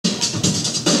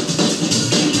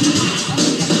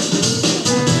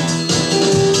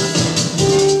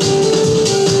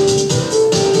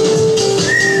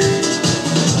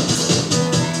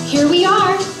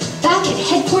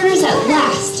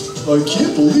I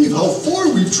can't believe how far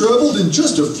we've traveled in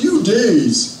just a few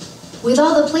days. With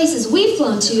all the places we've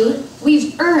flown to,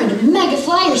 we've earned Mega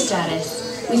Flyer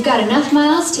status. We've got enough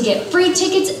miles to get free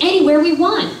tickets anywhere we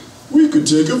want. We could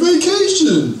take a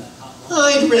vacation.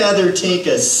 I'd rather take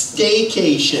a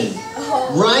staycation.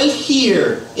 Right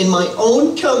here, in my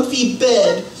own comfy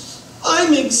bed.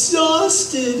 I'm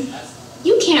exhausted.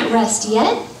 You can't rest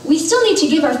yet. We still need to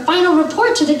give our final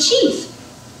report to the chief.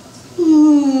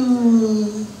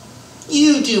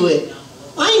 You do it.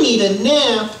 I need a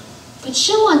nap. But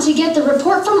she'll want to get the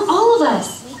report from all of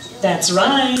us. That's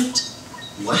right.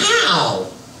 Wow!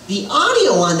 The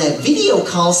audio on that video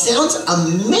call sounds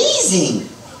amazing.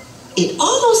 It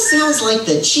almost sounds like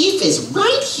the chief is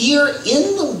right here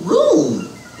in the room.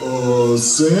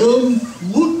 Sam,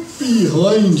 look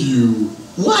behind you.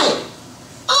 What?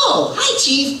 Oh, hi,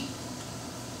 Chief.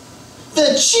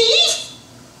 The chief?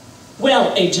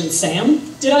 Well, Agent Sam,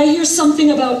 did I hear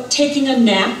something about taking a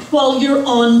nap while you're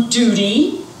on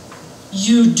duty?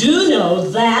 You do know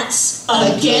that's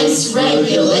against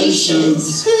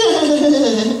regulations.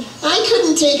 I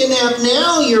couldn't take a nap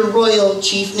now, Your Royal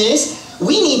Chiefness.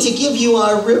 We need to give you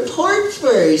our report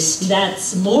first.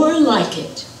 That's more like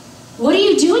it. What are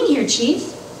you doing here,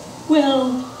 Chief?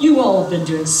 Well, you all have been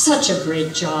doing such a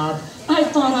great job. I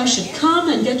thought I should come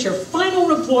and get your final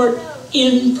report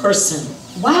in person.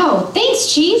 Wow,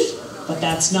 thanks, Chief. But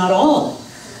that's not all.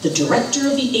 The director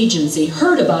of the agency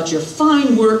heard about your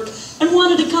fine work and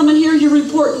wanted to come and hear your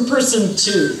report in person,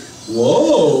 too.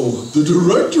 Wow, the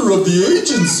director of the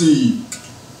agency.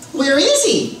 Where is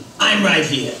he? I'm right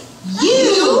here.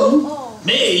 You?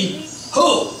 Me?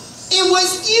 Who? It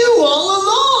was you all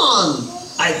along.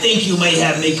 I think you may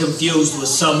have me confused with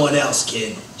someone else,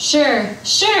 kid. Sure,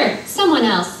 someone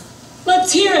else.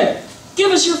 Let's hear it. Give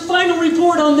us your final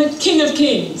report on the King of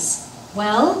Kings.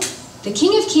 Well, the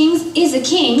King of Kings is a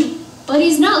king, but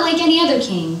he's not like any other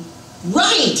king.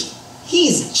 Right.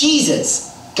 He's Jesus,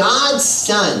 God's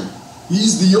son.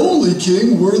 He's the only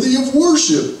king worthy of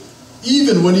worship.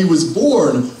 Even when he was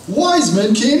born, wise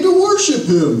men came to worship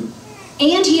him.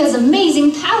 And he has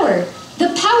amazing power,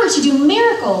 the power to do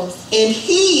miracles. And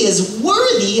he is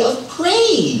worthy of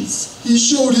praise. He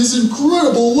showed his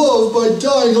incredible love by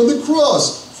dying on the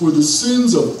cross for the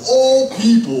sins of all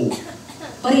people.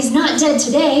 But he's not dead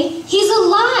today. He's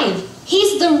alive.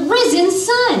 He's the risen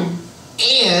Son.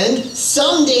 And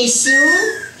someday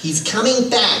soon, he's coming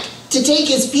back to take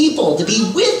his people to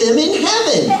be with him in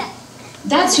heaven.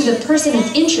 That's who the person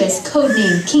of interest,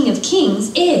 codenamed King of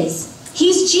Kings, is.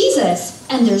 He's Jesus,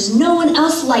 and there's no one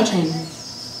else like him.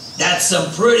 That's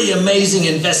some pretty amazing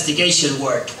investigation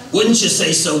work. Wouldn't you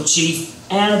say so, Chief?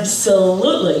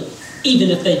 Absolutely. Even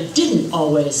if they didn't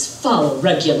always follow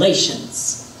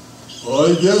regulations.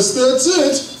 I guess that's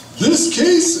it. This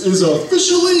case is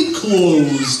officially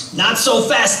closed. Not so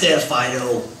fast there,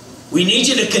 Fido. We need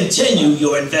you to continue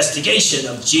your investigation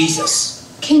of Jesus.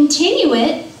 Continue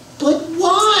it? But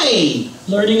why?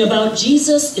 Learning about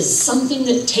Jesus is something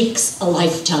that takes a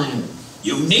lifetime.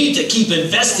 You need to keep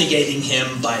investigating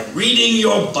him by reading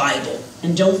your Bible.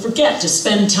 And don't forget to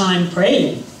spend time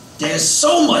praying. There's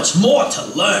so much more to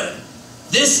learn.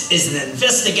 This is an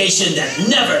investigation that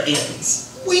never ends.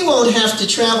 We won't have to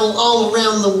travel all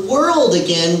around the world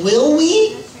again, will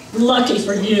we? Lucky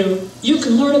for you, you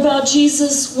can learn about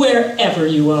Jesus wherever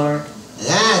you are.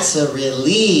 That's a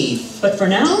relief. But for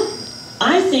now,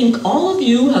 I think all of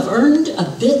you have earned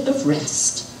a bit of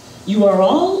rest. You are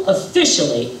all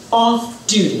officially off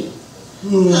duty.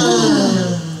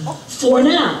 For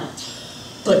now.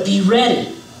 But be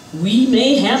ready. We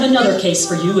may have another case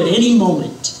for you at any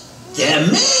moment. There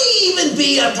may even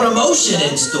be a promotion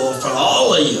in store for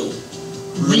all of you.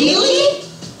 Really?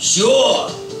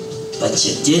 Sure. But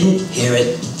you didn't hear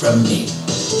it from me.